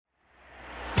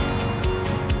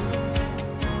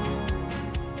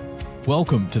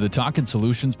Welcome to the Talkin'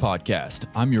 Solutions podcast.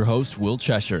 I'm your host, Will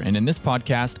Cheshire, and in this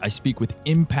podcast, I speak with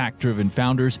impact-driven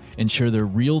founders and share their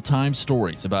real-time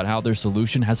stories about how their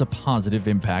solution has a positive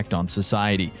impact on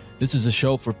society. This is a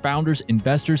show for founders,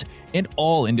 investors, and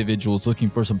all individuals looking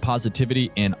for some positivity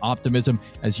and optimism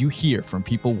as you hear from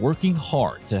people working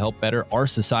hard to help better our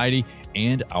society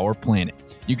and our planet.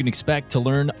 You can expect to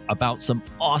learn about some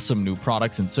awesome new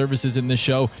products and services in this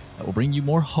show that will bring you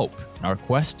more hope in our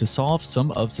quest to solve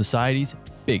some of society's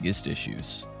biggest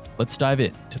issues. Let's dive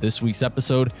in to this week's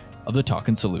episode of the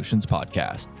Talkin' Solutions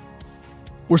podcast.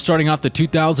 We're starting off the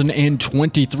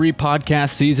 2023 podcast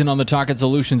season on the Talkin'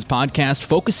 Solutions podcast,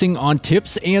 focusing on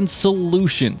tips and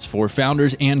solutions for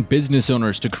founders and business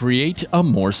owners to create a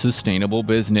more sustainable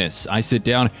business. I sit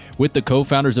down with the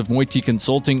co-founders of Moiety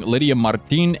Consulting, Lidia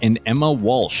Martin and Emma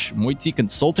Walsh. Moiety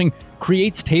Consulting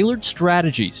creates tailored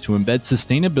strategies to embed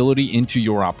sustainability into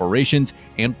your operations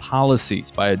and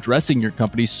policies by addressing your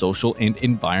company's social and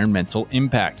environmental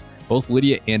impact. Both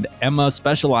Lidia and Emma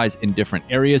specialize in different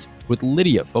areas, with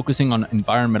Lidia focusing on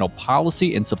environmental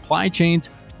policy and supply chains,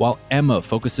 while Emma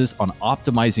focuses on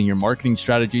optimizing your marketing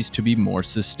strategies to be more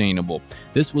sustainable.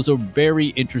 This was a very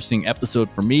interesting episode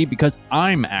for me because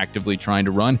I'm actively trying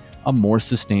to run a more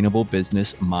sustainable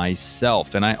business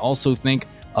myself. And I also think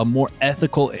a more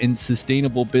ethical and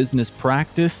sustainable business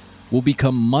practice will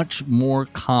become much more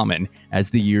common as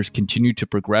the years continue to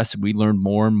progress and we learn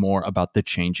more and more about the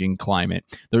changing climate.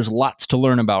 There's lots to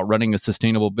learn about running a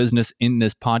sustainable business in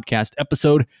this podcast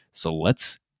episode, so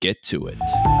let's get to it.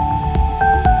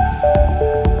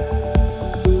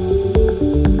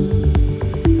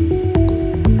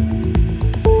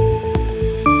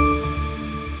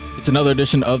 It's another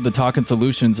edition of the Talkin'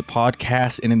 Solutions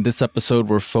podcast, and in this episode,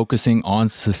 we're focusing on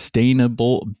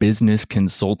sustainable business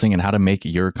consulting and how to make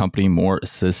your company more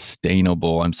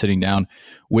sustainable. I'm sitting down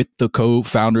with the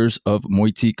co-founders of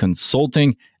Moiety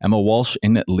Consulting, Emma Walsh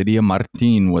and Lidia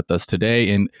Martin, with us today.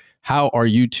 And how are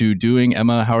you two doing?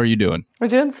 Emma, how are you doing? We're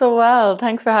doing so well.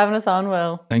 Thanks for having us on,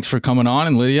 Will. Thanks for coming on.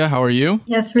 And Lidia, how are you?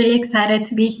 Yes, really excited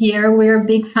to be here. We're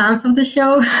big fans of the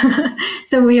show,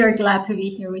 so we are glad to be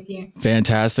here with you.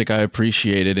 Fantastic. I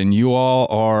appreciate it. And you all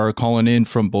are calling in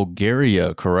from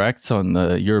Bulgaria, correct? On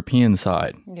the European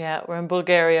side. Yeah, we're in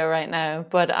Bulgaria right now,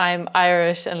 but I'm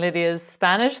Irish and Lydia's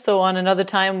Spanish. So on another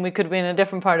time, we could be in a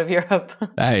different part of Europe.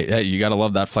 Hey, you got to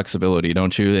love that flexibility,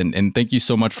 don't you? And thank you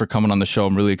so much for coming on the show.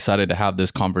 I'm really excited to have this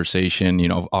conversation. You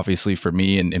know, obviously for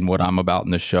me and what I'm about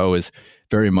in the show is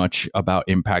very much about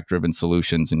impact-driven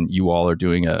solutions. And you all are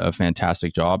doing a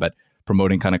fantastic job at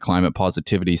promoting kind of climate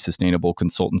positivity, sustainable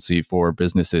consultancy for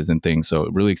businesses and things. So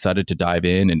really excited to dive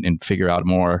in and figure out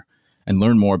more and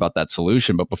learn more about that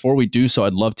solution. But before we do so,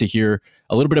 I'd love to hear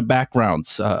a little bit of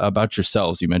backgrounds about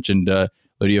yourselves. You mentioned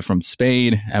Lidia from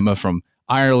Spain, Emma from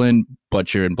Ireland,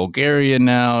 but you're in Bulgaria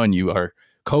now and you are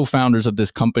co-founders of this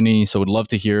company. So would love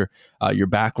to hear your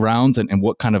backgrounds and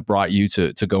what kind of brought you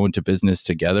to go into business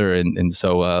together. And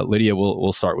so Lidia,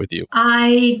 we'll start with you.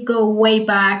 I go way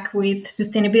back with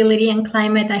sustainability and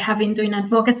climate. I have been doing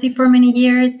advocacy for many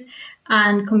years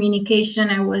and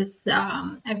communication.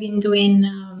 I've been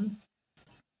doing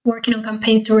working on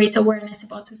campaigns to raise awareness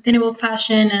about sustainable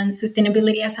fashion and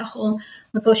sustainability as a whole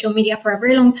on social media for a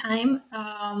very long time.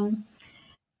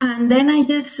 And then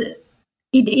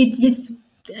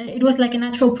it was like a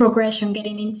natural progression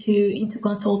getting into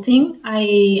consulting.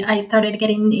 I started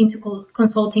getting into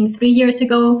consulting 3 years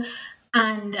ago,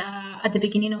 and at the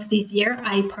beginning of this year,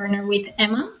 I partnered with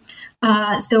Emma.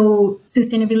 So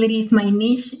sustainability is my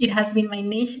niche. It has been my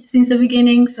niche since the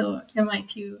beginning. So Emma,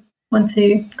 if you want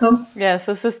to go? Yeah,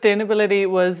 so sustainability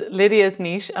was Lydia's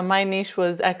niche, and my niche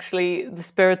was actually the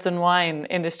spirits and wine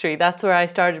industry. That's where I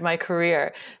started my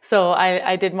career. So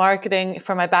I did marketing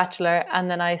for my bachelor, and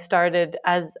then I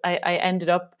ended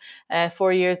up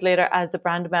 4 years later as the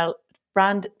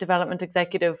brand development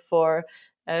executive for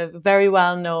a very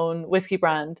well-known whiskey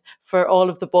brand for all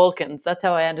of the Balkans. That's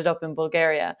how I ended up in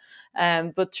Bulgaria.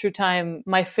 But through time,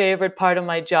 my favorite part of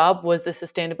my job was the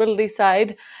sustainability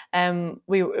side.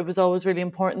 It was always really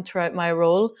important throughout my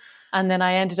role. And then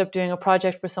I ended up doing a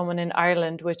project for someone in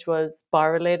Ireland, which was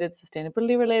bar related,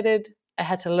 sustainability related. I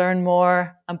had to learn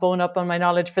more and bone up on my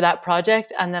knowledge for that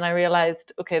project. And then I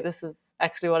realized, okay, this is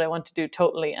actually what I want to do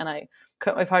totally. And I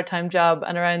quit my part-time job.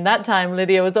 And around that time,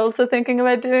 Lidia was also thinking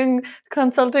about doing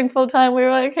consulting full-time. We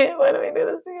were like, hey, why don't we do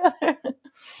this together?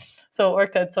 So it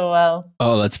worked out so well.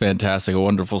 Oh, that's fantastic. A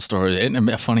wonderful story.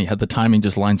 And funny how the timing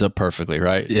just lines up perfectly,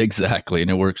 right? Exactly.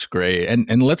 And it works great.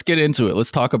 And let's get into it.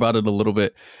 Let's talk about it a little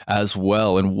bit as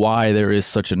well and why there is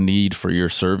such a need for your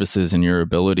services and your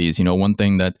abilities. One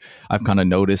thing that I've kind of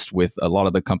noticed with a lot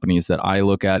of the companies that I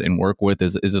look at and work with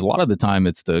is a lot of the time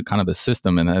it's the kind of the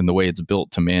system and the way it's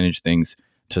built to manage things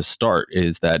to start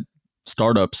is that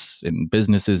startups and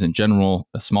businesses in general,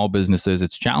 small businesses,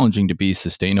 it's challenging to be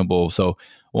sustainable. So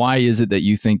why is it that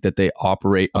you think that they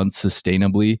operate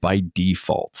unsustainably by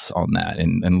default on that?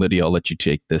 And Lidia, I'll let you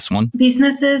take this one.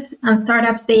 Businesses and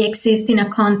startups, they exist in a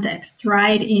context,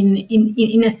 right?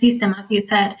 In a system, as you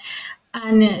said.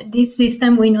 And this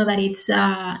system, we know that it's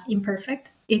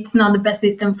imperfect. It's not the best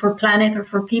system for planet or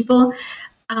for people.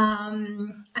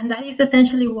 And that is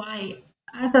essentially why,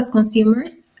 as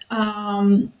consumers,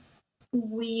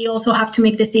 we also have to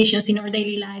make decisions in our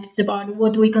daily lives about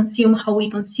what we consume, how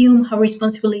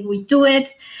responsibly we do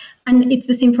it. And it's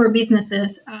the same for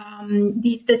businesses.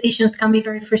 These decisions can be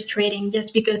very frustrating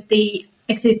just because they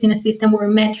exist in a system where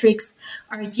metrics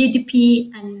are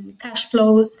GDP and cash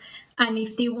flows. And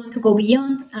if they want to go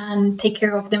beyond and take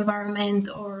care of the environment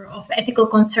or of ethical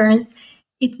concerns,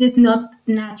 it is not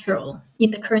natural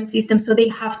in the current system. So they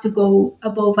have to go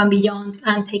above and beyond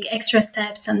and take extra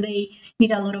steps, and they need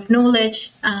a lot of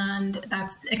knowledge, and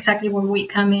that's exactly where we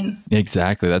come in.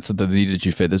 Exactly. That's the need that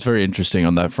you fit. That's very interesting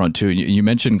on that front too. You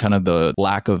mentioned kind of the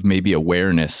lack of maybe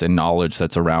awareness and knowledge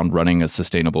that's around running a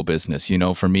sustainable business.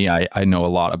 For me, I know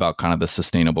a lot about kind of the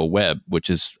sustainable web,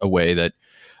 which is a way that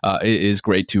it is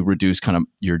great to reduce kind of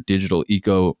your digital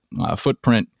eco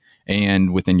footprint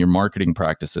and within your marketing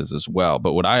practices as well.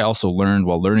 But what I also learned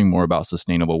while learning more about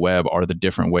sustainable web are the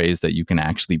different ways that you can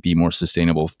actually be more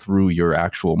sustainable through your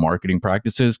actual marketing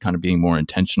practices, kind of being more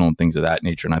intentional and things of that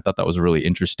nature. And I thought that was really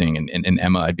interesting. And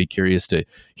Emma, I'd be curious to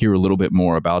hear a little bit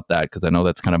more about that, because I know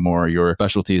that's kind of more your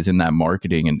specialty is in that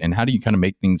marketing. And how do you kind of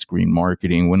make things green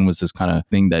marketing? When was this kind of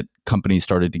thing that companies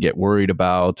started to get worried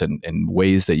about, and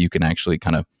ways that you can actually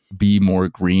kind of be more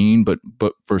green, but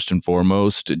first and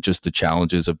foremost, just the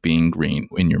challenges of being green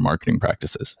in your marketing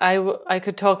practices? I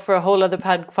could talk for a whole other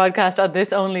podcast on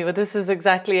this only, but this is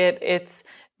exactly it. It's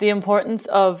the importance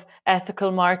of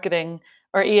ethical marketing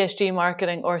or ESG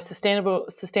marketing or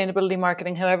sustainability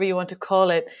marketing, however you want to call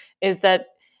it, is that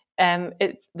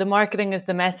it's the marketing is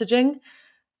the messaging.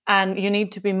 And you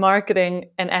need to be marketing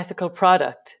an ethical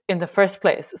product in the first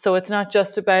place. So it's not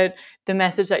just about the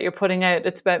message that you're putting out.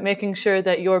 It's about making sure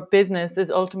that your business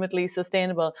is ultimately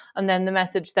sustainable. And then the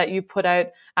message that you put out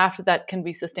after that can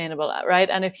be sustainable, right?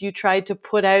 And if you try to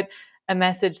put out a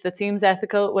message that seems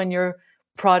ethical when your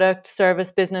product,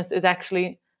 service, business is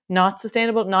actually not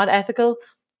sustainable, not ethical,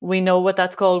 we know what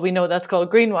that's called. We know that's called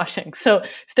greenwashing. So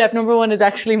step number one is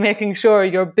actually making sure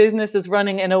your business is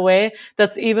running in a way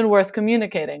that's even worth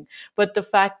communicating. But the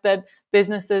fact that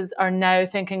businesses are now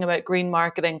thinking about green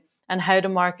marketing and how to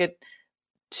market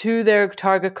to their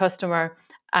target customer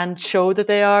and show that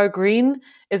they are green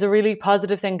is a really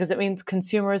positive thing, because it means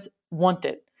consumers want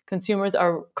it. Consumers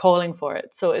are calling for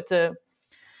it. So it's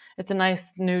a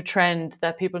nice new trend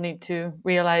that people need to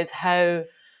realize how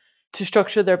to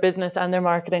structure their business and their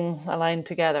marketing aligned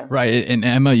together. Right. And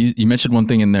Emma, you mentioned one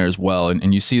thing in there as well,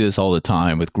 and you see this all the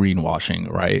time with greenwashing,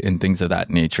 right? And things of that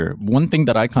nature. One thing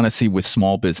that I kind of see with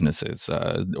small businesses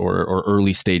or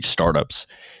early stage startups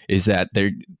is that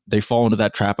they fall into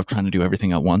that trap of trying to do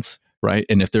everything at once. Right.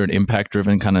 And if they're an impact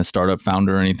driven kind of startup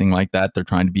founder or anything like that, they're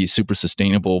trying to be super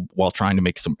sustainable while trying to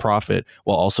make some profit,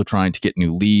 while also trying to get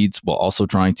new leads, while also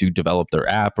trying to develop their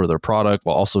app or their product,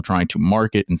 while also trying to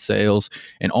market and sales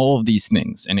and all of these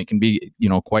things. And it can be,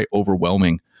 quite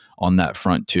overwhelming on that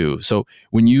front too. So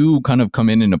when you kind of come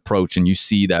in and approach and you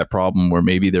see that problem where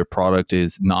maybe their product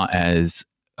is not as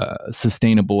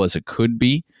sustainable as it could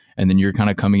be, and then you're kind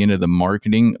of coming into the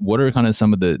marketing, what are kind of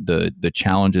some of the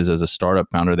challenges as a startup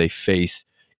founder they face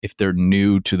if they're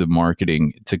new to the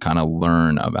marketing to kind of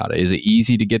learn about it? Is it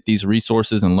easy to get these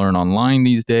resources and learn online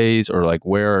these days? Or like,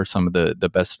 where are some of the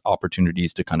best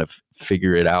opportunities to kind of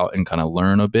figure it out and kind of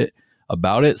learn a bit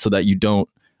about it so that you don't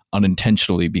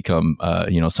unintentionally become,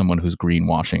 someone who's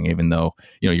greenwashing, even though,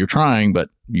 you're trying, but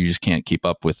you just can't keep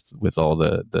up with all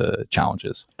the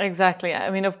challenges. Exactly.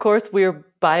 I mean, of course, we're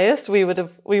biased. We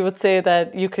would say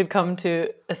that you could come to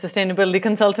a sustainability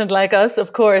consultant like us.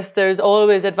 Of course, there's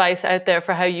always advice out there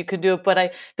for how you could do it.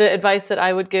 But the advice that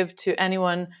I would give to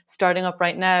anyone starting up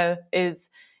right now is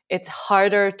it's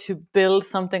harder to build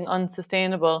something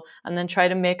unsustainable and then try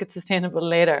to make it sustainable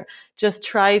later. Just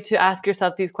try to ask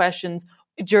yourself these questions.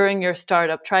 during your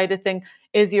startup. Try to think,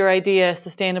 is your idea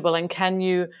sustainable, and can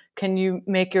you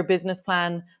make your business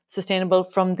plan sustainable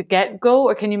from the get-go,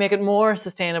 or can you make it more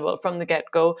sustainable from the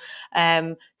get-go?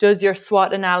 Does your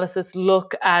SWOT analysis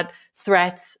look at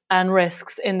threats and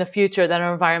risks in the future that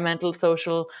are environmental,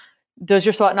 social? Does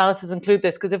your SWOT analysis include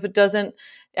this? Because if it doesn't,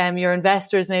 your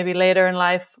investors maybe later in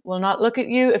life will not look at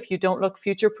you if you don't look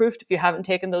future-proofed, if you haven't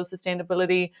taken those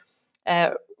sustainability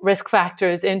risk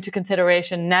factors into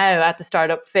consideration now at the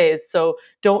startup phase. So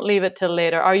don't leave it till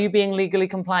later. Are you being legally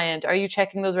compliant? Are you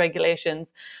checking those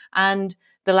regulations? And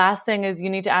the last thing is, you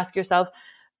need to ask yourself,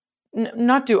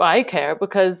 not do I care,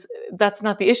 because that's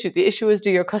not the issue. The issue is,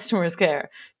 do your customers care?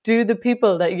 Do the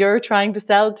people that you're trying to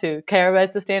sell to care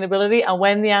about sustainability? And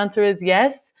when the answer is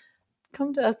yes,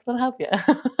 come to us, we'll help you.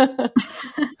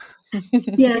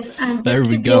 Yes, and there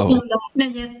we go.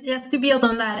 Just to build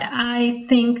on that, I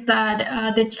think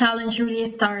that the challenge really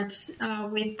starts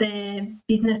with the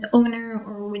business owner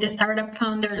or with the startup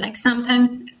founder. Like,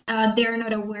 sometimes they're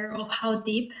not aware of how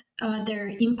deep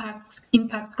their impacts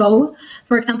go.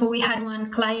 For example, we had one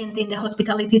client in the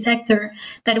hospitality sector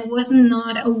that was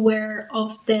not aware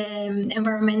of the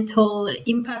environmental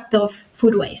impact of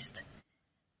food waste.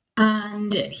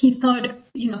 And he thought,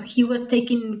 he was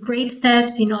taking great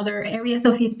steps in other areas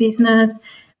of his business,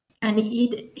 and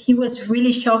he was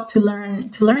really shocked to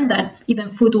learn that even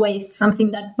food waste,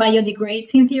 something that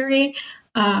biodegrades in theory,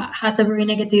 has a very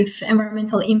negative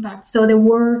environmental impact. So the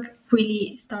work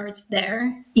really starts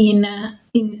there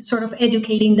in sort of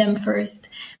educating them first,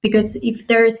 because if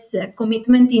there's a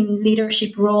commitment in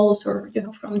leadership roles, or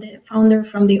from the founder,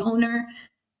 from the owner,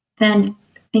 then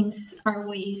things are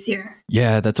way easier.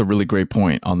 Yeah, that's a really great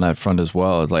point on that front as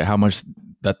well. It's like how much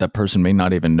that person may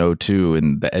not even know too,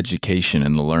 and the education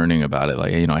and the learning about it.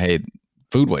 Like, hey,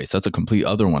 food waste, that's a complete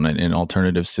other one, and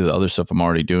alternatives to the other stuff I'm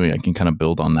already doing, I can kind of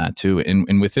build on that too.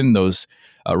 And within those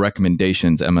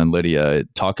recommendations, Emma and Lidia,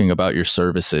 talking about your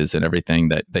services and everything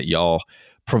that y'all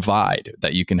provide,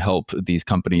 that you can help these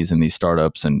companies and these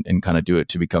startups and kind of do it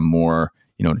to become more,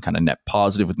 kind of net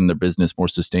positive within their business, more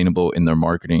sustainable in their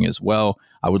marketing as well.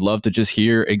 I would love to just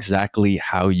hear exactly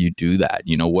how you do that.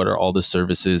 What are all the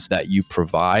services that you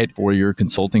provide for your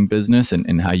consulting business,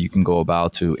 and how you can go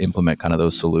about to implement kind of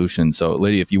those solutions. So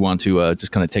Lidia, if you want to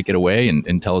just kind of take it away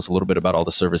and tell us a little bit about all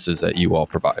the services that you all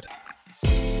provide.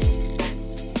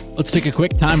 Let's take a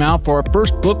quick time out for our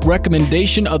first book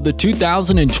recommendation of the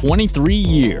 2023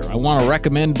 year. I want to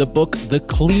recommend the book, The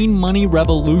Clean Money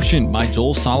Revolution by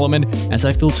Joel Solomon, as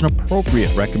I feel it's an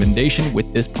appropriate recommendation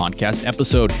with this podcast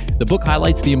episode. The book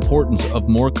highlights the importance of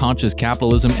more conscious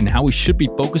capitalism and how we should be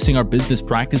focusing our business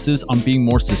practices on being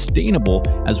more sustainable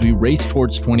as we race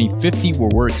towards 2050, where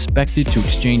we're expected to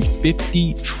exchange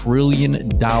 $50 trillion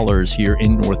here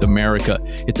in North America.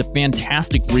 It's a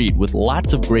fantastic read with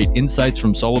lots of great insights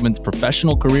from Solomon's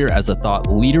professional career as a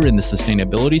thought leader in the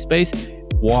sustainability space,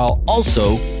 while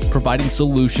also providing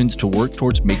solutions to work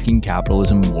towards making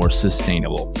capitalism more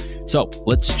sustainable. So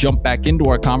let's jump back into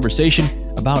our conversation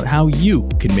about how you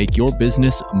can make your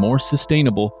business more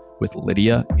sustainable with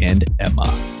Lidia and Emma.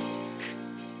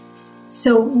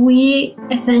 So we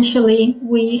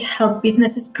help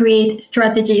businesses create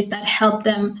strategies that help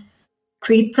them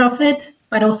create profit,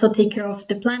 but also take care of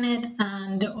the planet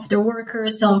and of their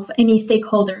workers, of any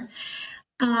stakeholder.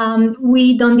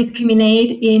 We don't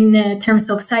discriminate in terms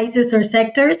of sizes or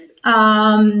sectors.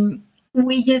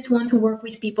 We just want to work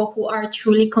with people who are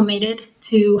truly committed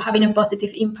to having a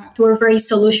positive impact. We're very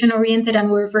solution-oriented and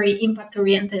we're very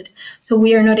impact-oriented. So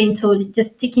we are not into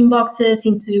just ticking boxes,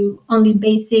 into only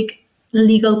basic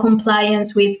legal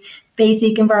compliance with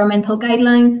basic environmental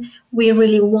guidelines. We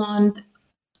really want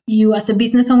you as a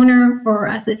business owner or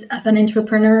as an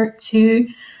entrepreneur to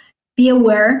be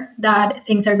aware that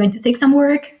things are going to take some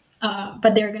work,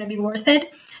 but they're going to be worth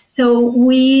it. So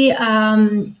we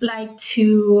like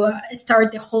to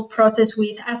start the whole process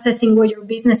with assessing where your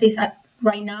business is at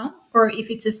right now, or if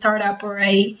it's a startup or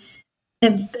a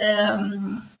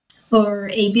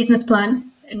business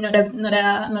plan, not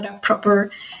a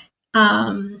proper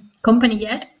company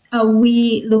yet.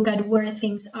 We look at where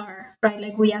things are, right?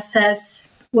 Like, we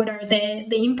assess what are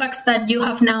the impacts that you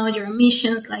have now, your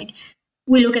emissions. Like,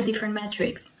 we look at different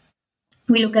metrics.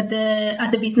 We look at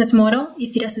the business model.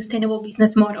 Is it a sustainable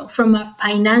business model from a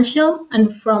financial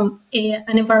and from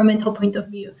an environmental point of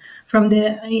view, from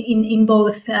in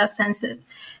both senses?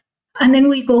 And then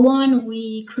we go on,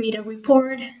 we create a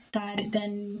report that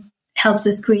then helps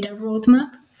us create a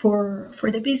roadmap for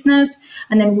the business,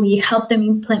 and then we help them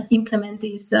implement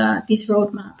this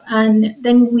roadmap. And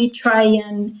then we try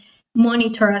and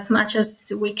monitor as much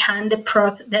as we can the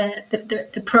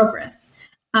progress.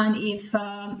 and if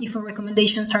our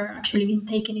recommendations are actually being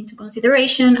taken into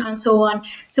consideration, and so on.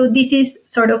 So this is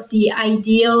sort of the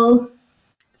ideal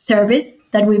service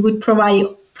that we would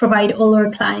provide all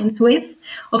our clients with.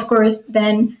 Of course,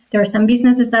 then there are some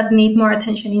businesses that need more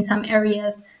attention in some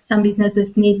areas. Some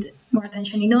businesses need more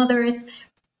attention in others.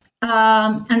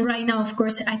 And right now, of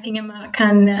course, I think Emma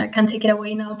can take it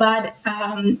away now. But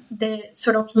the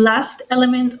sort of last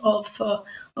element of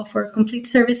our complete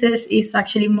services is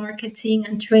actually marketing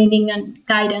and training and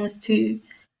guidance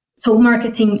so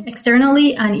marketing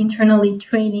externally and internally,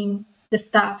 training the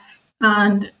staff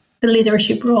and the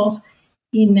leadership roles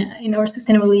in our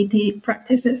sustainability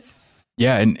practices.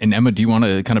 Yeah. And Emma, do you want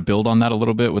to kind of build on that a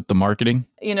little bit with the marketing?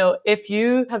 If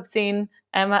you have seen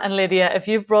Emma and Lidia, if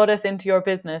you've brought us into your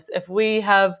business, if we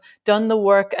have done the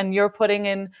work and you're putting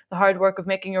in the hard work of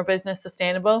making your business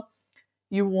sustainable,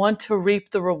 you want to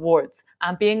reap the rewards,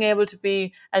 and being able to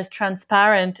be as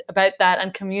transparent about that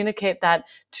and communicate that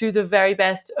to the very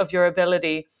best of your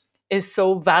ability is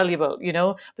so valuable,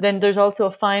 But then there's also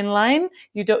a fine line.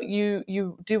 You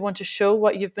do want to show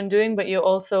what you've been doing, but you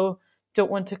also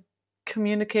don't want to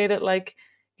communicate it like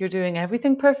you're doing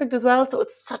everything perfect as well. So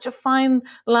it's such a fine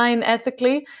line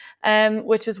ethically,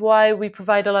 which is why we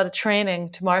provide a lot of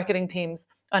training to marketing teams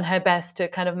on how best to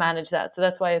kind of manage that. So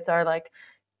that's why it's our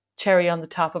cherry on the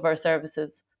top of our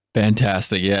services.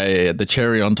 Fantastic. Yeah. The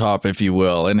cherry on top, if you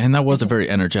will. And that was a very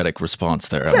energetic response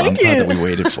there. I'm glad that we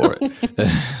waited for it.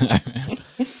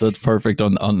 So it's perfect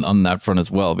on that front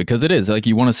as well, because it is like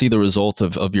you want to see the results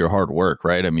of your hard work,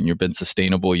 right? I mean, you've been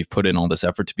sustainable. You've put in all this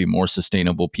effort to be more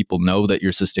sustainable. People know that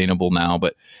you're sustainable now,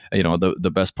 but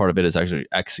the best part of it is actually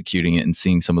executing it and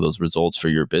seeing some of those results for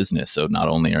your business. So not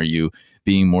only are you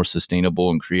being more sustainable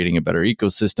and creating a better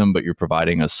ecosystem, but you're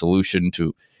providing a solution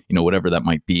to whatever that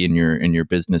might be in your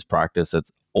business practice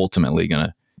that's ultimately going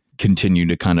to continue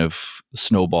to kind of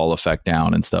snowball effect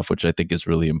down and stuff, which I think is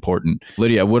really important.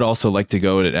 Lidia, I would also like to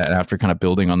go after kind of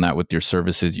building on that with your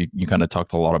services. You kind of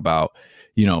talked a lot about,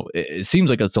 it seems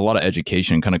like it's a lot of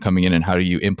education kind of coming in and how do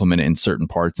you implement it in certain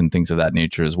parts and things of that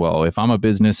nature as well. If I'm a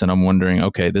business and I'm wondering,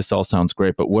 okay, this all sounds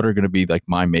great, but what are going to be like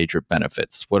my major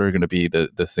benefits? What are going to be the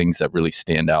things that really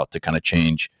stand out to kind of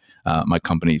change my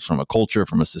company from a culture,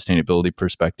 from a sustainability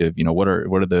perspective? What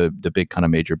are the big kind of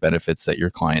major benefits that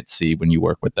your clients see when you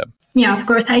work with them? Yeah, of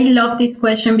course. I love this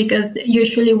question because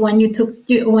usually when you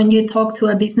talk to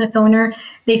a business owner,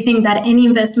 they think that any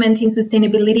investment in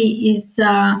sustainability is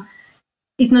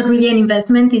not really an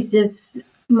investment. It's just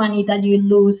money that you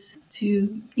lose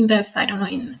to invest, I don't know,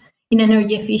 in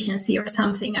energy efficiency or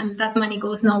something, and that money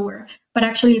goes nowhere. But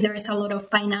actually, there is a lot of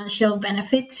financial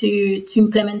benefit to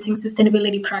implementing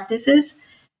sustainability practices.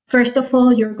 First of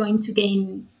all, you're going to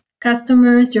gain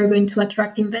customers, you're going to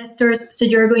attract investors, so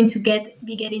you're going to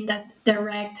be getting that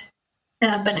direct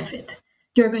benefit.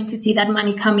 You're going to see that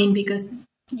money come in because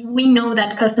we know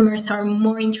that customers are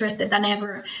more interested than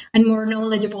ever and more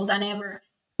knowledgeable than ever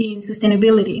in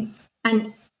sustainability.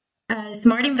 And a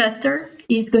smart investor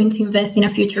is going to invest in a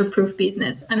future-proof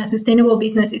business, and a sustainable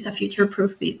business is a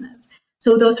future-proof business.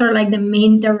 So those are like the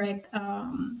main direct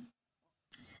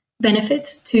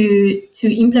benefits to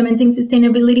implementing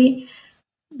sustainability.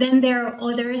 Then there are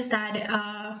others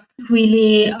that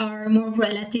really are more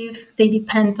relative. They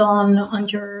depend on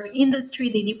your industry,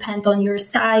 they depend on your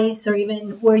size, or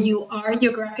even where you are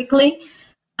geographically.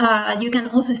 You can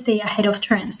also stay ahead of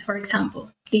trends. For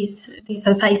example, this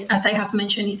as I have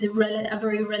mentioned, is a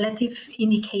very relative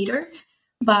indicator.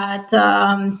 But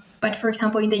for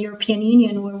example, in the European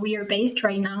Union, where we are based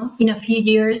right now, in a few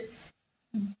years,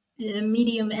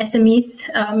 medium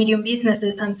SMEs, medium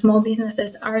businesses, and small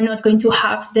businesses are not going to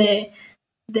have the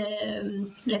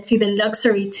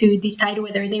luxury to decide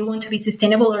whether they want to be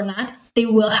sustainable or not. They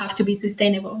will have to be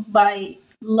sustainable by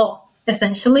law,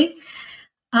 essentially.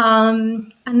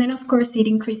 And then, of course, it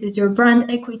increases your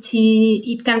brand equity.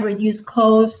 It can reduce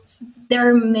costs. There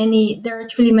are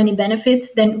truly many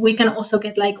benefits. Then we can also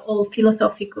get like all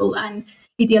philosophical and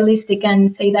idealistic and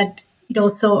say that it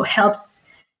also helps,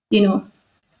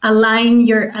 aligning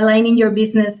your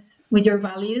business with your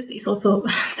values is also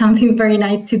something very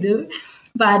nice to do.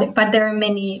 But there are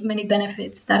many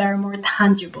benefits that are more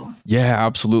tangible. Yeah,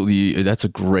 absolutely. That's a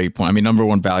great point. I mean, number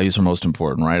one, values are most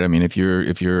important, right? I mean, if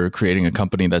you're creating a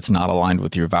company that's not aligned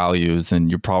with your values, then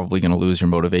you're probably going to lose your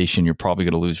motivation. You're probably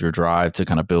going to lose your drive to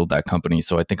kind of build that company.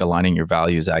 So I think aligning your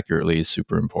values accurately is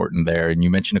super important there. And you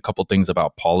mentioned a couple things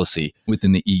about policy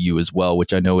within the EU as well,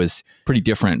 which I know is pretty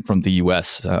different from the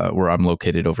US, where I'm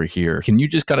located over here. Can you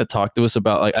just kind of talk to us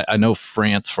about, like, I know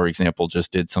France, for example,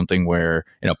 just did something where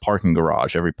in a parking garage,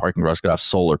 every parking garage could have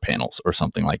solar panels or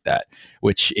something like that,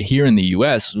 which here in the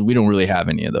US, we don't really have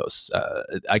any of those.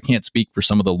 I can't speak for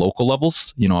some of the local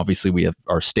levels. Obviously we have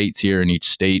our states here, and each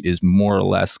state is more or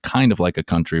less kind of like a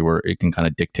country where it can kind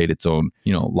of dictate its own,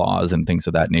 laws and things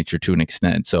of that nature to an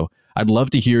extent. So I'd love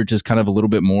to hear just kind of a little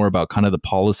bit more about kind of the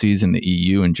policies in the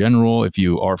EU in general, if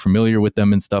you are familiar with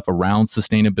them and stuff around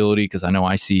sustainability, because I know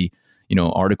I see,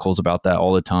 articles about that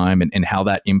all the time, and how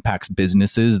that impacts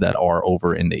businesses that are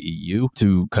over in the EU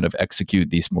to kind of execute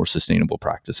these more sustainable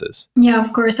practices. Yeah,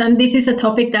 of course. And this is a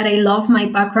topic that I love. My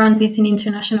background is in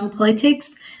international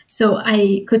politics, so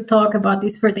I could talk about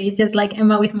this for days, just like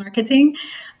Emma with marketing.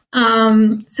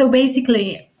 So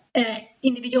basically,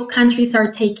 individual countries are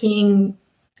taking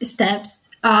steps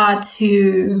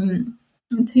to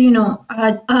do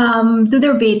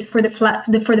their bit for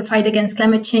the fight against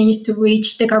climate change to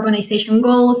reach decarbonization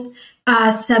goals.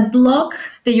 As a bloc,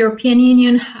 the European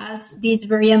Union has this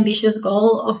very ambitious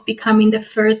goal of becoming the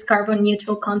first carbon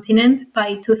neutral continent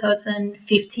by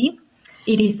 2050.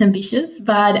 It is ambitious,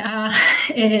 but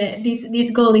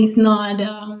this goal is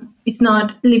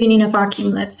not living in a vacuum.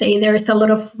 Let's say there is a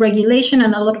lot of regulation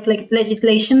and a lot of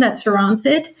legislation that surrounds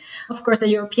it. Of course, the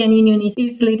European Union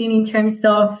is leading in terms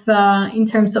of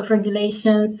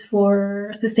regulations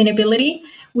for sustainability.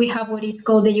 We have what is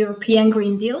called the European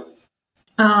Green Deal,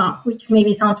 which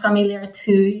maybe sounds familiar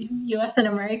to US and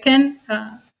American,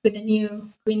 with the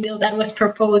new Green Deal that was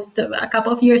proposed a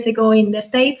couple of years ago in the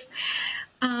States.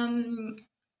 And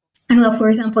well, for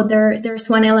example, there's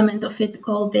one element of it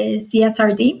called the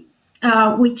CSRD,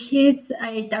 which is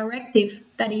a directive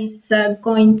that is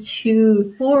going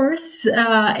to force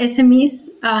SMEs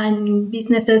and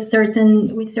businesses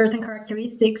with certain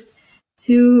characteristics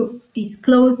to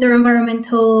disclose their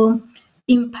environmental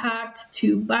impacts,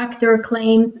 to back their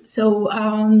claims. So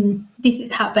this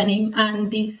is happening,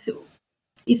 and this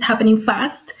is happening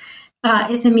fast.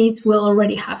 SMEs will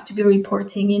already have to be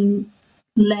reporting in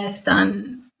less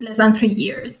than 3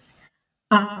 years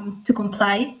to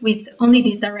comply with only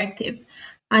this directive.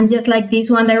 And just like this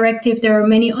one directive, there are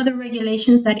many other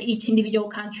regulations that each individual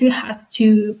country has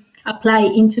to apply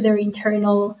into their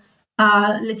internal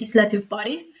legislative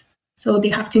bodies. So they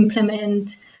have to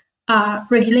implement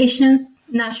regulations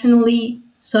nationally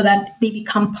so that they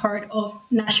become part of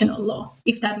national law,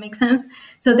 if that makes sense.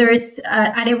 So there is,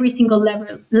 at every single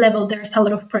level, there's a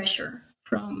lot of pressure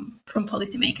from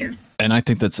policymakers. And I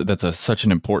think that's such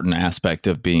an important aspect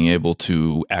of being able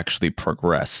to actually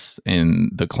progress in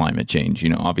the climate change.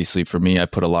 Obviously for me, I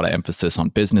put a lot of emphasis on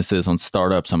businesses, on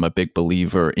startups. I'm a big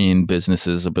believer in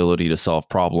businesses' ability to solve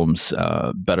problems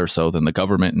better so than the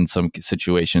government in some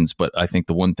situations. But I think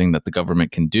the one thing that the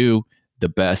government can do the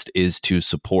best is to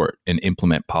support and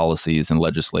implement policies and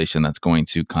legislation that's going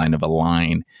to kind of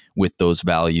align with those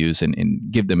values and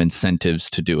give them incentives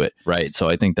to do it, right? So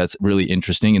I think that's really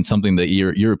interesting and something that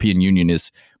European Union is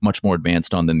much more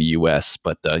advanced on than the US.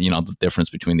 But, the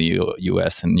difference between the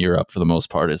US and Europe for the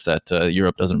most part is that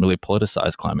Europe doesn't really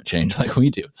politicize climate change like we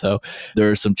do. So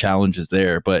there are some challenges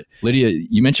there. But Lidia,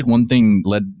 you mentioned one thing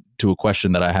led to a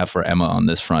question that I have for Emma on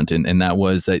this front, and that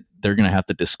was that they're going to have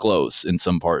to disclose in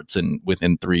some parts and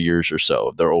within 3 years or so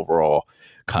of their overall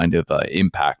kind of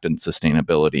impact and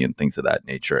sustainability and things of that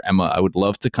nature. Emma, I would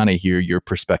love to kind of hear your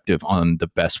perspective on the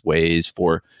best ways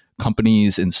for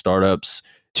companies and startups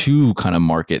to kind of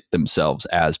market themselves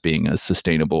as being a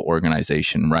sustainable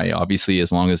organization, right? Obviously,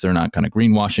 as long as they're not kind of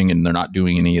greenwashing and they're not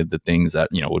doing any of the things that,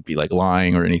 would be like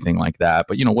lying or anything like that.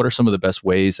 But, what are some of the best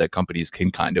ways that companies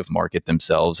can kind of market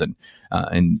themselves and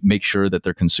make sure that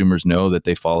their consumers know that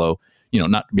they follow,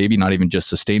 not even just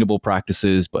sustainable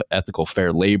practices, but ethical,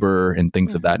 fair labor and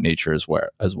things of that nature as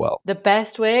well. The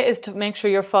best way is to make sure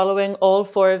you're following all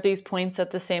 4 of these points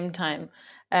at the same time.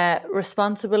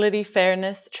 Responsibility,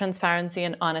 fairness, transparency,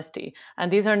 and honesty. And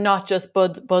these are not just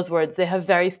buzzwords. They have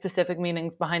very specific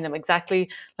meanings behind them, exactly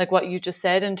like what you just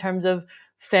said in terms of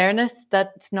fairness.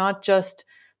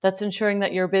 That's ensuring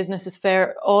that your business is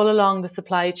fair all along the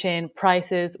supply chain,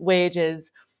 prices,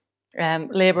 wages,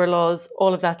 labor laws,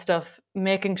 all of that stuff,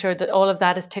 making sure that all of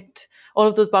that is ticked, all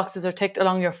of those boxes are ticked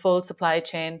along your full supply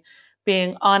chain.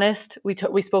 Being honest,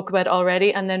 we spoke about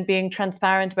already, and then being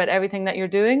transparent about everything that you're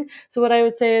doing. So what I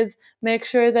would say is make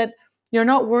sure that you're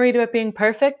not worried about being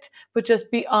perfect, but just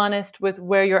be honest with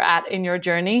where you're at in your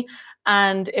journey.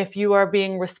 And if you are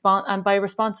being and by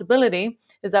responsibility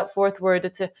is that 4th word.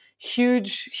 It's a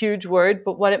huge, huge word,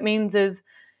 but what it means is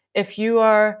if you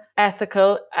are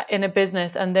ethical in a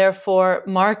business and therefore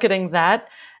marketing that,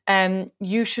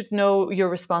 you should know your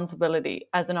responsibility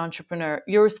as an entrepreneur,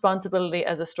 your responsibility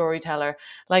as a storyteller.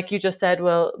 Like you just said,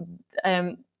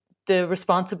 the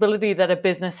responsibility that a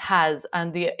business has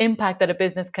and the impact that a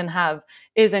business can have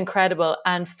is incredible.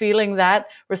 And feeling that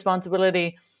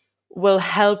responsibility will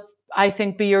help, I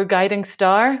think, be your guiding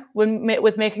star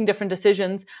with making different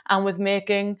decisions and with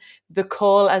making the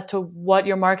call as to what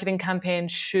your marketing campaign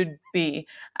should be.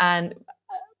 And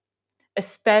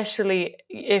especially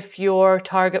if your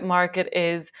target market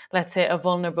is, let's say, a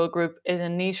vulnerable group, is a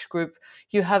niche group,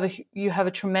 you have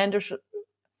a tremendous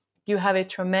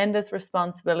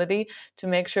responsibility to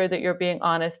make sure that you're being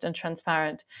honest and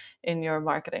transparent in your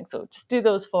marketing. So just do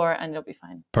those 4 and you'll be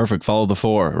fine. Perfect. Follow the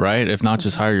 4, right? If not,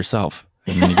 just hire yourself.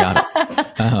 And then you got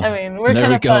it. I mean, we're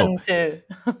kind of fun too.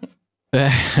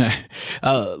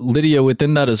 Lidia,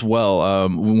 within that as well,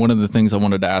 one of the things I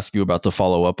wanted to ask you about to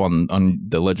follow up on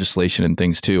the legislation and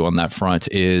things too on that front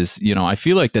is, I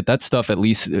feel like that stuff, at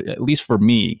least for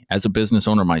me as a business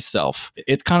owner myself,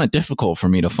 it's kind of difficult for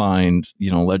me to find,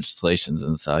 legislations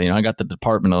and stuff. I got the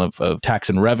Department of Tax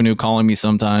and Revenue calling me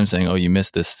sometimes saying, oh, you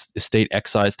missed this estate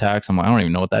excise tax. I'm like, I don't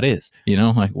even know what that is.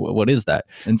 Like, what is that?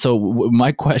 And so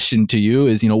my question to you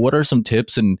is, what are some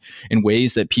tips and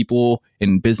ways that people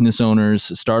in business owners,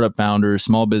 startup founders,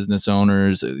 small business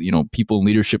owners, people in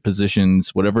leadership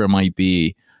positions, whatever it might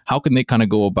be, how can they kind of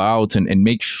go about and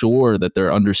make sure that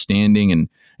they're understanding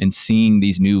and seeing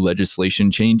these new legislation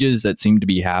changes that seem to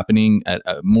be happening at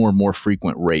a more and more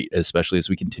frequent rate, especially as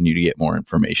we continue to get more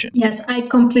information? Yes, I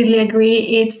completely agree.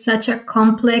 It's such a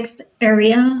complex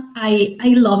area.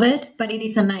 I love it, but it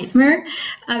is a nightmare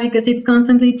because it's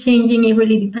constantly changing. It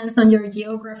really depends on your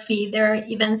geography. There are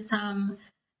even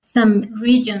some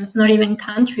regions, not even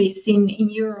countries in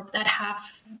Europe, that have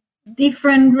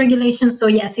different regulations. So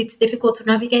yes, it's difficult to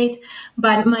navigate,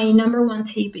 but my number one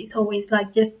tip is always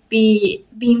just be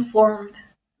informed,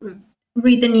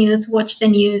 read the news, watch the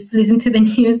news, listen to the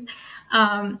news,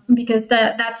 because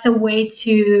that's a way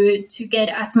to get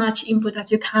as much input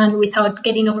as you can without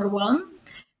getting overwhelmed.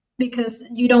 Because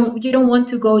you don't want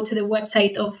to go to the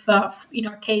website of, in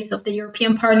our case, of the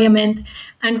European Parliament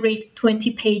and read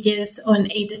 20 pages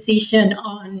on a decision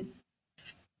on,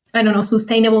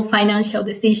 sustainable financial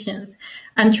decisions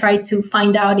and try to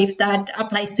find out if that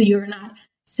applies to you or not.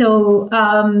 So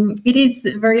it is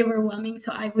very overwhelming.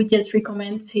 So I would just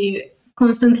recommend to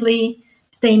constantly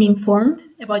staying informed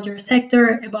about your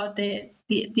sector, about the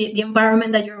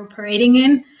environment that you're operating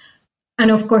in.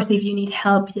 And of course, if you need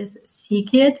help, just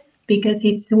seek it, because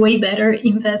it's way better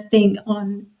investing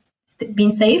on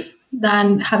being safe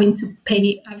than having to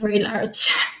pay a very large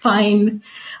fine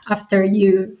after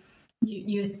you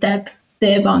step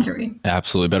the boundary.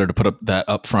 Absolutely. Better to put up that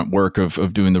upfront work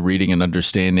of doing the reading and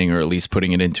understanding, or at least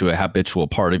putting it into a habitual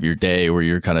part of your day where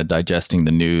you're kind of digesting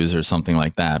the news or something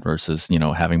like that, versus,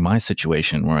 having my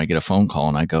situation where I get a phone call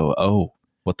and I go, oh,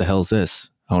 what the hell is this?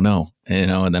 Oh no,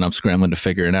 and then I'm scrambling to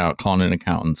figure it out, calling an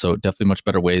accountant. So definitely much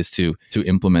better ways to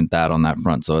implement that on that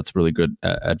front. So that's really good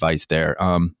advice there.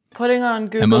 Putting on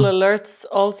Google Alerts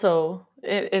also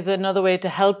is another way to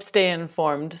help stay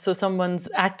informed. So someone's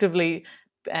actively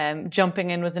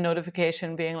jumping in with a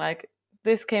notification being like,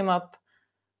 this came up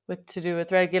to do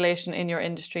with regulation in your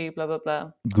industry, blah, blah, blah.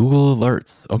 Google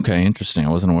Alerts. Okay, interesting. I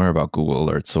wasn't aware about Google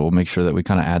Alerts. So we'll make sure that we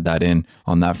kind of add that in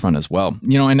on that front as well.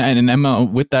 And Emma,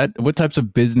 with that, what types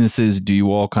of businesses do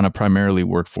you all kind of primarily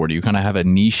work for? Do you kind of have a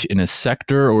niche in a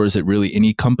sector, or is it really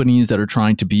any companies that are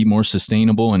trying to be more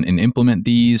sustainable and implement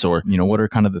these? Or, what are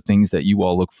kind of the things that you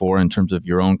all look for in terms of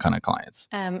your own kind of clients?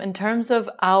 In terms of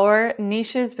our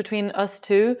niches between us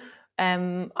two,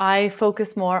 I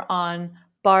focus more on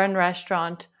bar and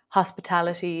restaurant,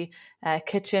 hospitality,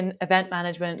 kitchen, event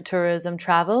management, tourism,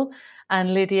 travel.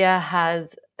 And Lidia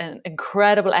has an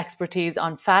incredible expertise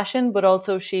on fashion, but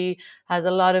also she has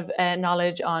a lot of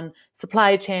knowledge on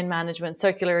supply chain management,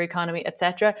 circular economy,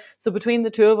 etc. So between the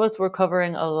two of us, we're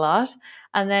covering a lot.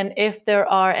 And then if there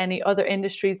are any other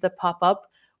industries that pop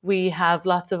up, we have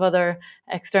lots of other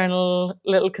external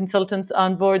little consultants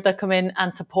on board that come in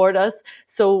and support us.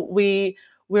 So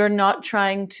we're not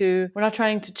trying to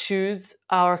choose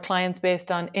our clients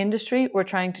based on industry. We're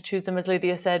trying to choose them, as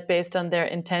Lidia said, based on their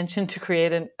intention to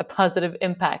create a positive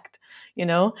impact.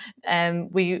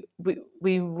 We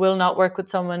will not work with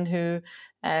someone who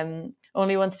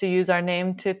only wants to use our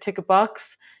name to tick a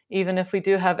box, even if we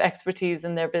do have expertise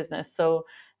in their business. So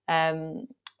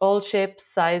all shapes,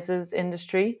 sizes,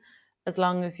 industry. as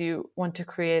long as you want to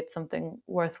create something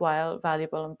worthwhile,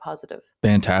 valuable, and positive.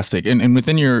 Fantastic. And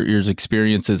within your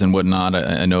experiences and whatnot,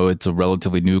 I know it's a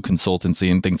relatively new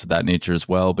consultancy and things of that nature as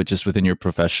well, but just within your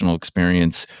professional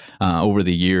experience over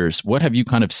the years, what have you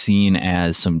kind of seen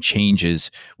as some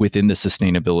changes within the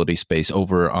sustainability space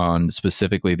over on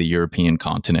specifically the European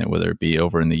continent, whether it be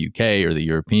over in the UK or the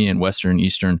European, Western,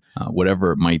 Eastern,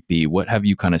 whatever it might be? What have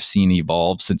you kind of seen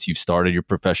evolve since you've started your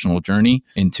professional journey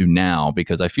into now?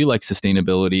 Because I feel like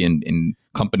sustainability in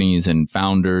companies and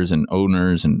founders and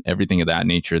owners and everything of that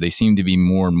nature, they seem to be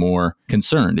more and more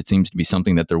concerned. It seems to be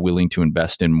something that they're willing to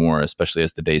invest in more, especially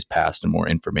as the days pass and more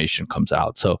information comes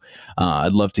out. So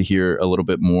I'd love to hear a little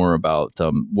bit more about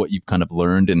what you've kind of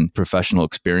learned in professional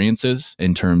experiences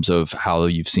in terms of how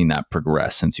you've seen that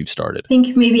progress since you've started. I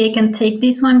think maybe I can take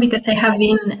this one because I have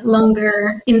been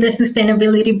longer in the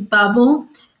sustainability bubble.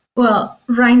 Well,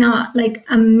 right now, like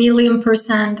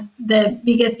 1,000,000%, the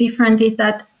biggest difference is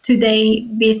that today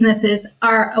businesses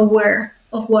are aware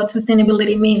of what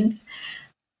sustainability means.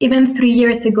 Even 3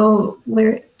 years ago,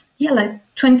 like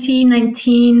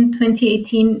 2019,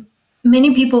 2018,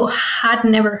 many people had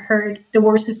never heard the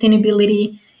word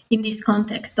sustainability in this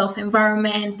context of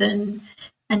environment and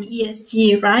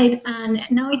ESG, right? And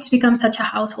now it's become such a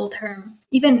household term,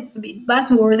 even a bit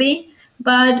buzzworthy,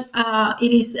 but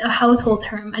it is a household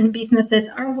term, and businesses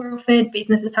are aware of it.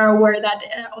 Businesses are aware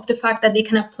of the fact that they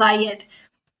can apply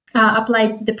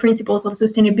the principles of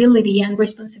sustainability and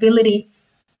responsibility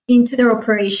into their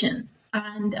operations.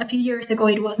 And a few years ago,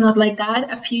 it was not like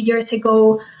that. A few years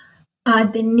ago,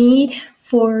 the need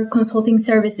for consulting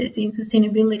services in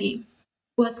sustainability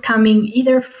was coming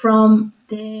either from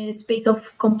the space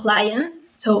of compliance,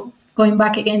 so going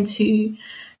back again to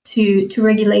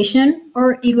regulation,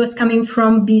 or it was coming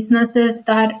from businesses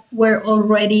that were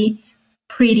already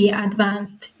pretty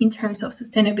advanced in terms of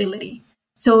sustainability.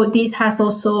 So this has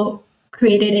also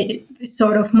created a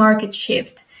sort of market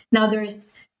shift. Now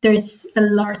there's a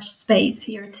large space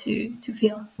here to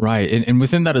fill. Right. And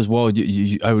within that as well,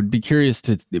 I would be curious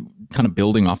to kind of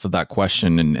building off of that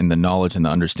question and the knowledge and the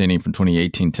understanding from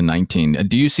 2018 to 19.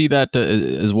 Do you see that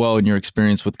as well in your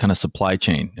experience with kind of supply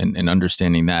chain and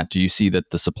understanding that? Do you see that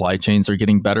the supply chains are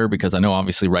getting better? Because I know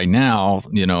obviously right now,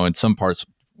 in some parts,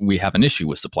 we have an issue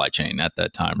with supply chain at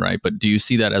that time, right? But do you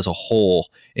see that as a whole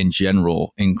in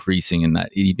general increasing in that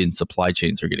even supply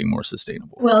chains are getting more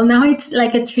sustainable? Well, now it's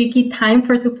like a tricky time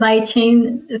for supply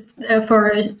chains, especially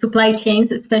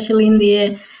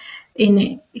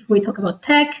if we talk about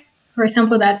tech, for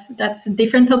example. That's a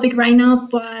different topic right now.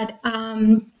 But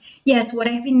yes, what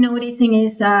I've been noticing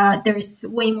is there's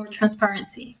way more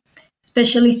transparency,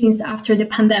 especially since after the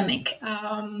pandemic.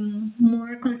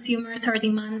 More consumers are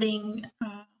demanding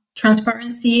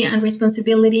transparency and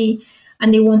responsibility,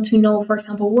 and they want to know, for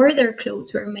example, where their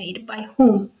clothes were made, by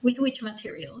whom, with which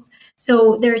materials.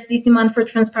 So there's this demand for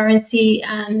transparency,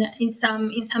 and in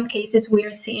some cases we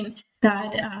are seeing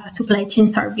that supply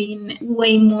chains are being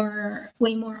way more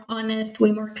honest,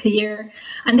 way more clear,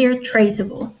 and they're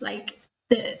traceable. Like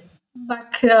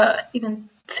back even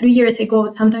 3 years ago,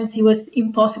 sometimes it was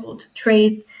impossible to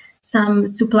trace some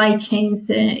supply chains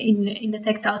in the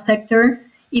textile sector,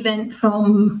 even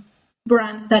from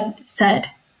brands that said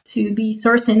to be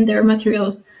sourcing their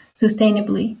materials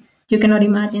sustainably. You cannot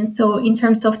imagine. So in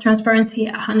terms of transparency,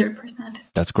 100%.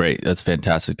 That's great. That's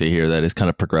fantastic to hear that it's kind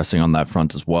of progressing on that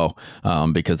front as well,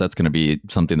 because that's going to be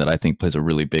something that I think plays a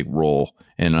really big role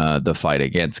in the fight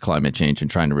against climate change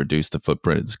and trying to reduce the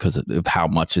footprints because of how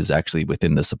much is actually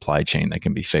within the supply chain that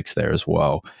can be fixed there as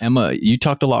well. Emma, you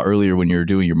talked a lot earlier when you were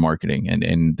doing your marketing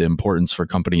and the importance for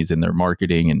companies in their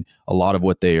marketing, and a lot of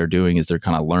what they are doing is they're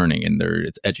kind of learning, and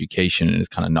it's education and it's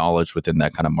kind of knowledge within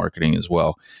that kind of marketing as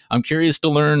well. I'm curious to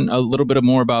learn a little bit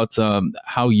more about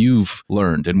how you've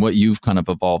learned and what you've kind of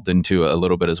evolved into a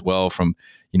little bit as well from,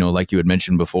 like you had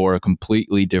mentioned before, a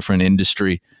completely different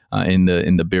industry in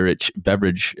the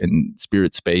beverage and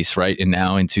spirit space, right? And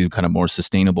now into kind of more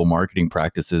sustainable marketing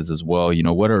practices as well.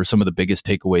 What are some of the biggest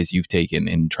takeaways you've taken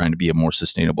in trying to be a more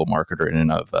sustainable marketer in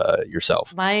and of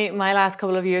yourself? My last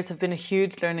couple of years have been a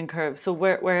huge learning curve. So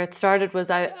where it started was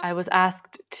I was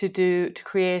asked to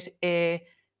create a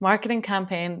marketing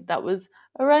campaign that was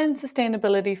around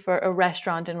sustainability for a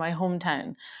restaurant in my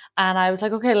hometown, and I was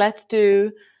like, okay, let's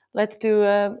do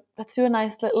a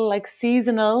nice little like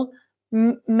seasonal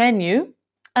menu,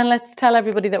 and let's tell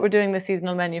everybody that we're doing the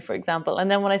seasonal menu, for example. And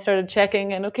then when I started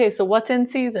checking, and okay, so what's in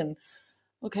season?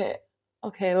 Okay,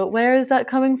 well, where is that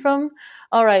coming from?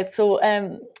 All right, so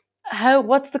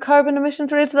what's the carbon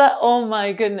emissions related to that? Oh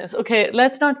my goodness. Okay,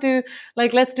 let's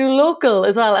do local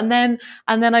as well. And then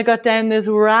I got down this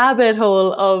rabbit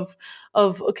hole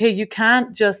okay, you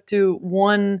can't just do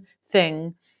one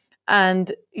thing,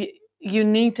 and you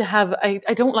need to have, I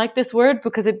don't like this word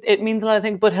because it means a lot of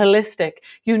things, but holistic.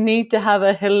 You need to have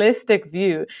a holistic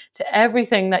view to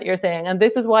everything that you're saying. And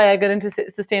this is why I got into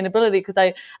sustainability, because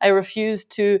I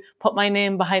refused to put my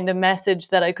name behind a message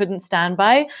that I couldn't stand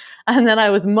by. And then I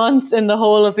was months in the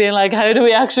hole of being like, how do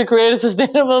we actually create a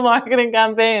sustainable marketing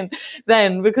campaign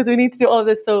then? Because we need to do all of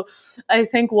this. So I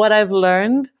think what I've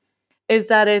learned is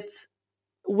that it's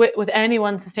with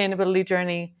anyone's sustainability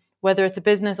journey, whether it's a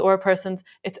business or a person's,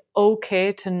 it's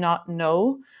okay to not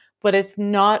know, but it's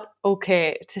not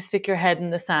okay to stick your head in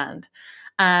the sand.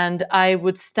 And I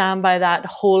would stand by that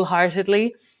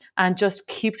wholeheartedly, and just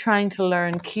keep trying to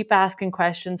learn, keep asking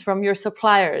questions from your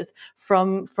suppliers,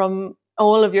 from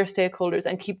all of your stakeholders,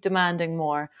 and keep demanding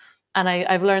more. And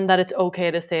I've learned that it's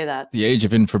okay to say that. The age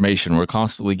of information, we're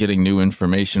constantly getting new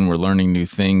information. We're learning new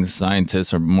things.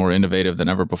 Scientists are more innovative than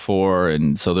ever before.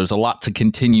 And so there's a lot to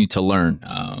continue to learn.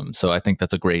 So I think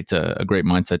that's a great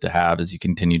mindset to have as you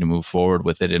continue to move forward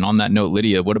with it. And on that note,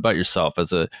 Lidia, what about yourself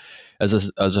as a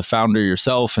founder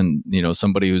yourself, and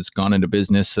somebody who's gone into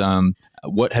business?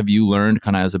 What have you learned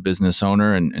kind of as a business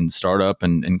owner and startup,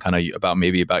 and kind of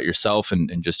about yourself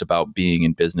and just about being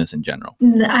in business in general?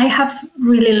 I have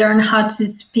really learned how to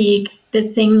speak the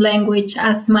same language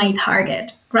as my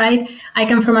target, right? I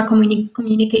come from a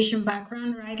communication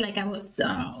background, right? Like I was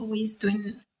always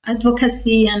doing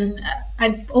advocacy, and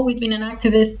I've always been an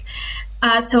activist.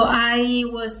 So I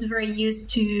was very used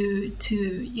to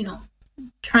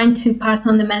trying to pass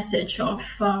on the message of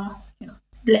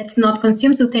let's not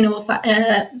consume sustainable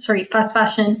fast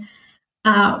fashion,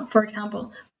 for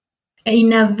example,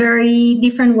 in a very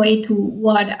different way to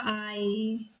what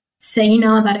I say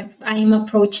now that I'm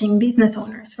approaching business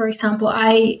owners. For example,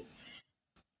 I'm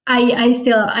an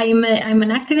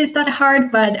activist at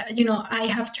heart, but I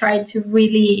have tried to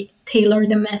really tailor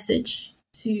the message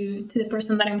to the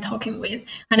person that I'm talking with,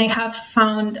 and I have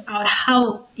found out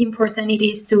how important it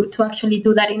is to actually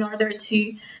do that in order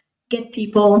to get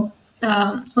people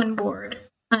on board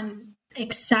and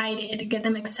get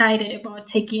them excited about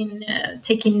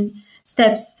taking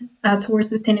steps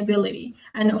towards sustainability.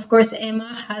 And of course,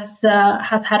 Emma has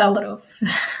had a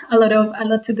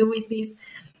lot to do with this,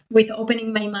 with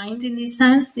opening my mind in this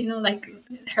sense, like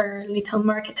her little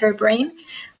marketer brain.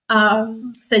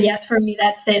 So yes, for me,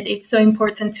 that's it. It's so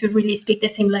important to really speak the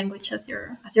same language as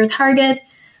your target,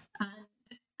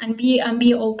 and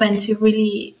be open to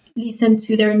really listen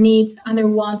to their needs and their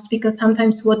wants, because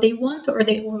sometimes what they want or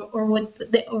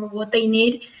what they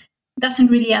need doesn't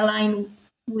really align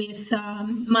with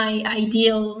my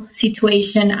ideal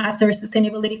situation as their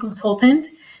sustainability consultant.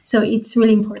 So it's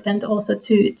really important also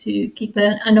to keep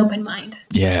an open mind.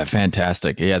 Yeah,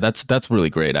 fantastic. Yeah, that's really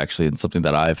great, actually, and something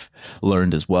that I've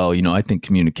learned as well. I think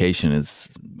communication is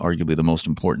arguably the most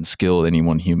important skill any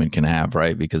one human can have,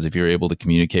 right? Because if you're able to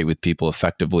communicate with people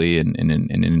effectively and in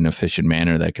an efficient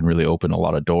manner, that can really open a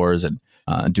lot of doors and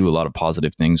do a lot of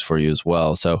positive things for you as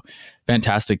well. So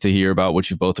fantastic to hear about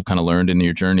what you both have kind of learned in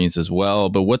your journeys as well.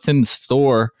 But what's in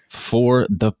store for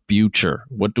the future?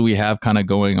 What do we have kind of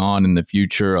going on in the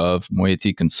future of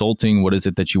Moiety Consulting? What is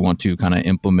it that you want to kind of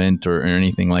implement or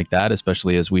anything like that,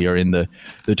 especially as we are in the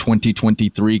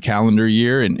 2023 calendar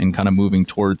year and kind of moving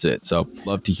towards it? So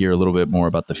love to hear a little bit more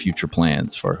about the future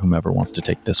plans for whomever wants to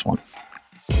take this one.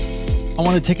 I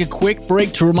want to take a quick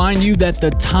break to remind you that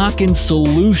the Talkin'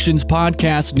 Solutions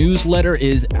podcast newsletter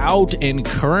is out and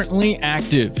currently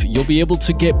active. You'll be able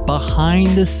to get behind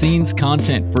the scenes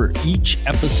content for each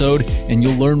episode, and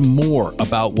you'll learn more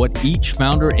about what each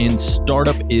founder and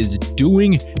startup is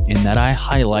doing and that I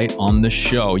highlight on the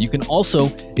show. You can also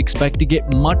expect to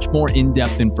get much more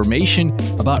in-depth information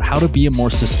about how to be a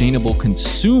more sustainable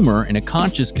consumer and a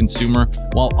conscious consumer,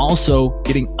 while also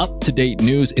getting up-to-date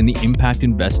news in the impact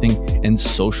investing and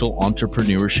social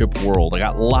entrepreneurship world. I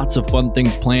got lots of fun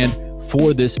things planned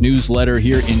for this newsletter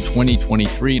here in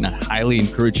 2023, and I highly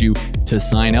encourage you to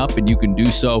sign up, and you can do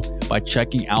so by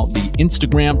checking out the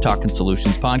Instagram Talkin'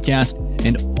 Solutions Podcast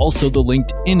and also the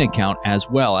LinkedIn account as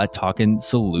well at Talkin'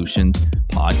 Solutions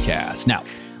Podcast. Now,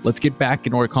 let's get back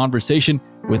into our conversation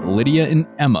with Lidia and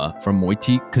Emma from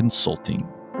Moiety Consulting.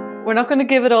 We're not going to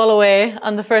give it all away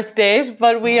on the first date,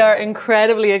 but we are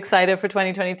incredibly excited for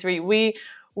 2023.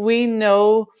 We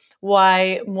know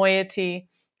why Moiety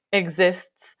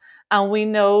exists, and we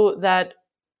know that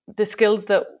the skills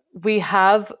that we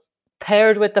have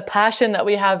paired with the passion that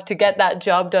we have to get that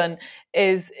job done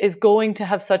is going to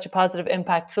have such a positive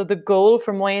impact. So the goal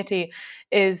for Moiety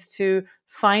is to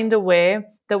find a way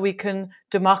that we can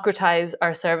democratize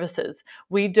our services.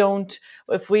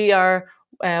 If we are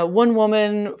one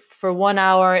woman for 1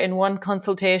 hour in one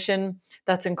consultation,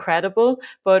 that's incredible.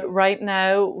 But right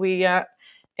now we are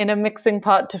in a mixing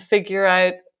pot to figure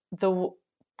out the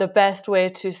best way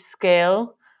to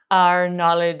scale our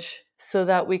knowledge so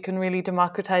that we can really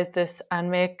democratize this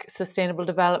and make sustainable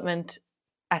development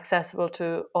accessible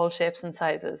to all shapes and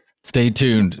sizes. Stay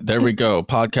tuned. There we go.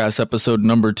 Podcast episode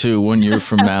number 2, 1 year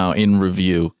from now in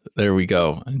review. There we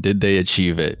go. Did they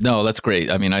achieve it? No, that's great.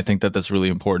 I mean, I think that that's really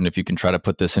important if you can try to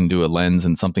put this into a lens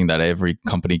and something that every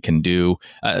company can do,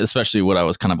 especially what I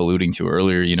was kind of alluding to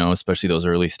earlier, especially those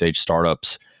early stage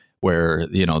startups where,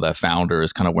 that founder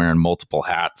is kind of wearing multiple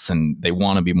hats and they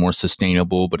want to be more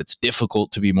sustainable, but it's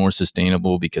difficult to be more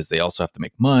sustainable because they also have to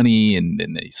make money. And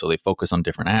so they focus on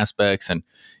different aspects, and,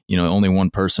 only one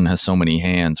person has so many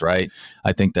hands, right?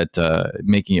 I think that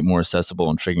making it more accessible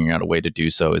and figuring out a way to do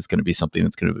so is going to be something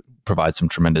that's going to provide some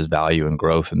tremendous value and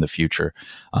growth in the future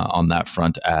on that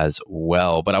front as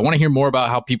well. But I want to hear more about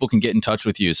how people can get in touch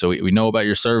with you. So we know about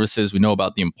your services. We know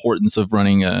about the importance of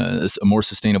running a more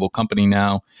sustainable company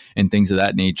now and things of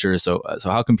that nature. So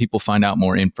how can people find out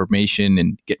more information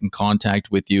and get in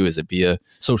contact with you? Is it via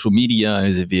social media?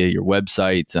 Is it via your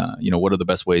website? What are the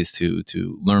best ways to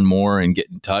learn more and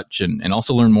get in touch and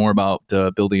also learn more about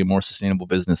building a more sustainable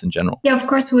business in general? Yeah, of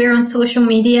course, we're on social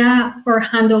media. Our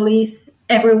handle is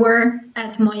everywhere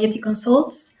at Moiety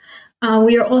Consults.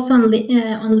 We are also on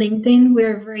LinkedIn.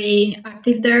 We're very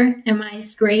active there. Emma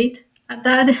is great at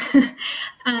that.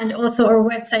 And also our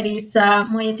website is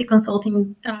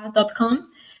moietyconsulting.com.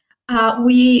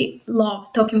 We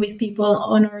love talking with people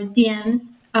on our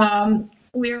DMs.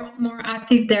 We're more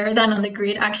active there than on the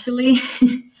grid, actually.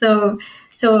 So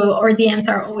our DMs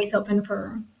are always open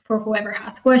for whoever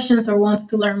has questions or wants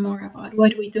to learn more about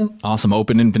what we do. Awesome.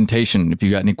 Open invitation. If you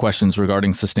got any questions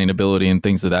regarding sustainability and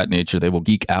things of that nature, they will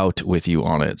geek out with you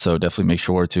on it. So definitely make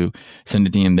sure to send a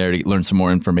DM there to learn some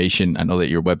more information. I know that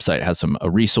your website has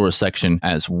a resource section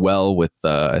as well with,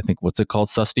 I think, what's it called?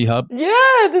 Susty Hub?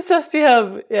 Yeah, the Susty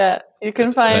Hub. Yeah, you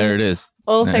can find there it is.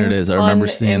 all there things it is. I fun, remember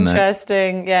seeing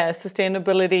interesting,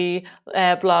 sustainability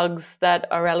blogs that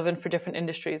are relevant for different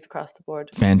industries across the board.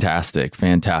 Fantastic.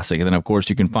 And then, of course,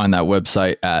 you can find that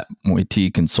website at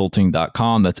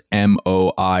moietyconsulting.com. That's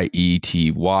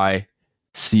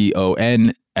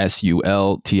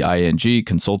MoietyConsulting,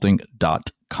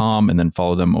 consulting.com. And then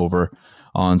follow them over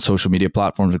on social media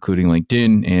platforms, including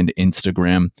LinkedIn and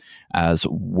Instagram as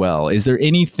well. Is there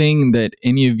anything that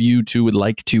any of you two would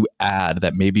like to add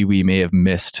that maybe we may have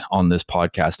missed on this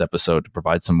podcast episode to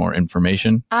provide some more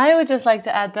information? I would just like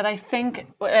to add that I think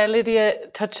Lidia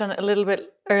touched on it a little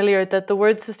bit earlier, that the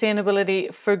word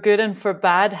sustainability, for good and for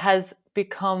bad, has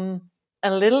become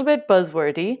a little bit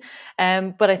buzzwordy,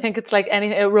 but I think it's like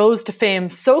anything, it rose to fame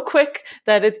so quick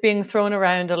that it's being thrown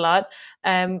around a lot.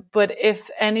 But if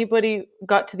anybody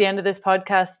got to the end of this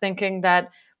podcast thinking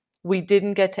that we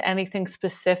didn't get to anything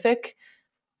specific,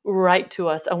 write to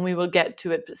us and we will get to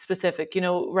it specific.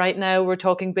 Right now we're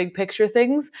talking big picture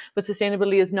things, but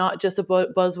sustainability is not just a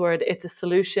buzzword. It's a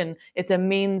solution. It's a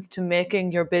means to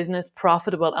making your business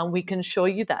profitable, and we can show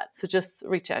you that. So just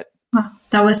reach out. Wow,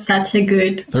 that was such a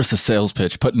good. There's the sales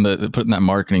pitch, putting that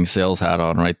marketing sales hat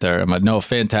on right there. No,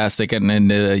 fantastic, and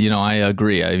I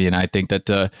agree. I mean, I think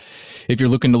that if you're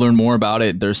looking to learn more about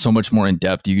it, there's so much more in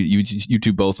depth. You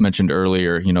two both mentioned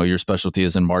earlier, your specialty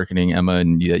is in marketing, Emma,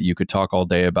 and you could talk all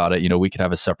day about it. We could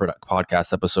have a separate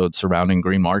podcast episode surrounding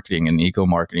green marketing and eco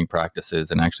marketing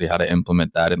practices and actually how to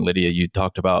implement that. And Lidia, you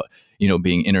talked about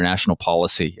being international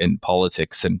policy and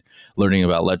politics and learning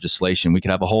about legislation. We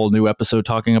could have a whole new episode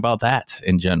talking about that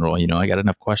in general. I got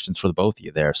enough questions for the both of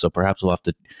you there. So perhaps we'll have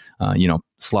to,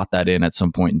 slot that in at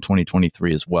some point in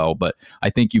 2023 as well. But I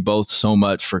thank you both so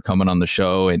much for coming on the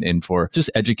show and for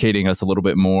just educating us a little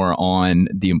bit more on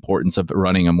the importance of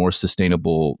running a more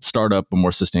sustainable startup, a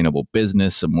more sustainable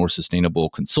business, a more sustainable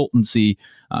consultancy,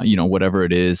 whatever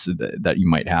it is that you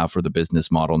might have for the business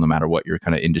model, no matter what your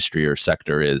kind of industry or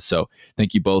sector is. So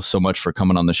thank you both so much for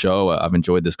coming on the show. I've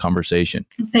enjoyed this conversation.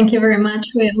 Thank you very much,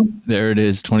 Will. There it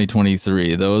is,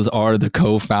 2023. Those are the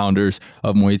co-founders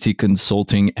of Moiety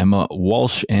Consulting, Emma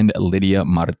Walsh and Lidia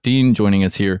Martin, joining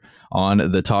us here on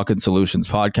the Talkin' Solutions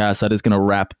podcast. That is going to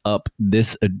wrap up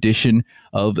this edition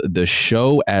of the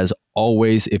show. As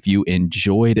always, if you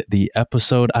enjoyed the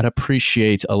episode, I'd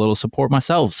appreciate a little support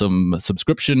myself, some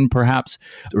subscription perhaps,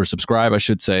 or subscribe, I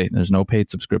should say. There's no paid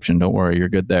subscription. Don't worry, you're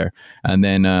good there. And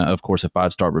then, of course, a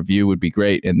 5-star review would be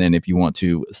great. And then if you want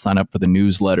to sign up for the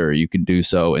newsletter, you can do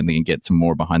so and then get some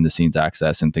more behind the scenes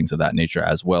access and things of that nature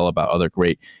as well about other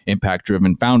great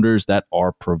impact-driven founders that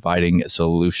are providing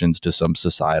solutions to some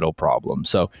societal problems.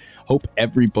 So hope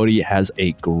everybody has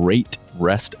a great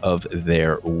rest of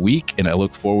their week. And I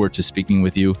look forward to speaking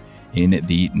with you in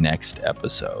the next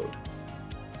episode.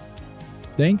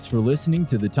 Thanks for listening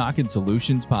to the Talkin'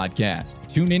 Solutions podcast.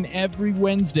 Tune in every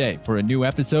Wednesday for a new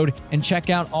episode and check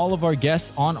out all of our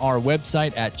guests on our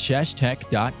website at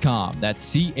cheshtech.com.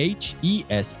 That's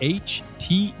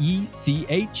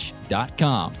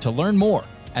CHESHTECH.com to learn more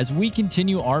as we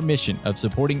continue our mission of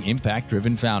supporting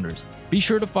impact-driven founders. Be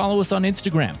sure to follow us on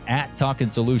Instagram at Talkin'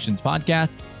 Solutions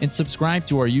Podcast and subscribe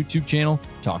to our YouTube channel,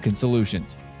 Talkin'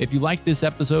 Solutions. If you liked this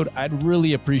episode, I'd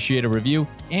really appreciate a review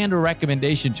and a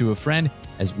recommendation to a friend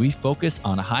as we focus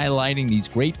on highlighting these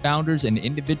great founders and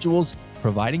individuals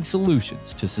providing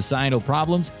solutions to societal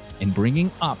problems and bringing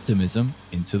optimism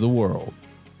into the world.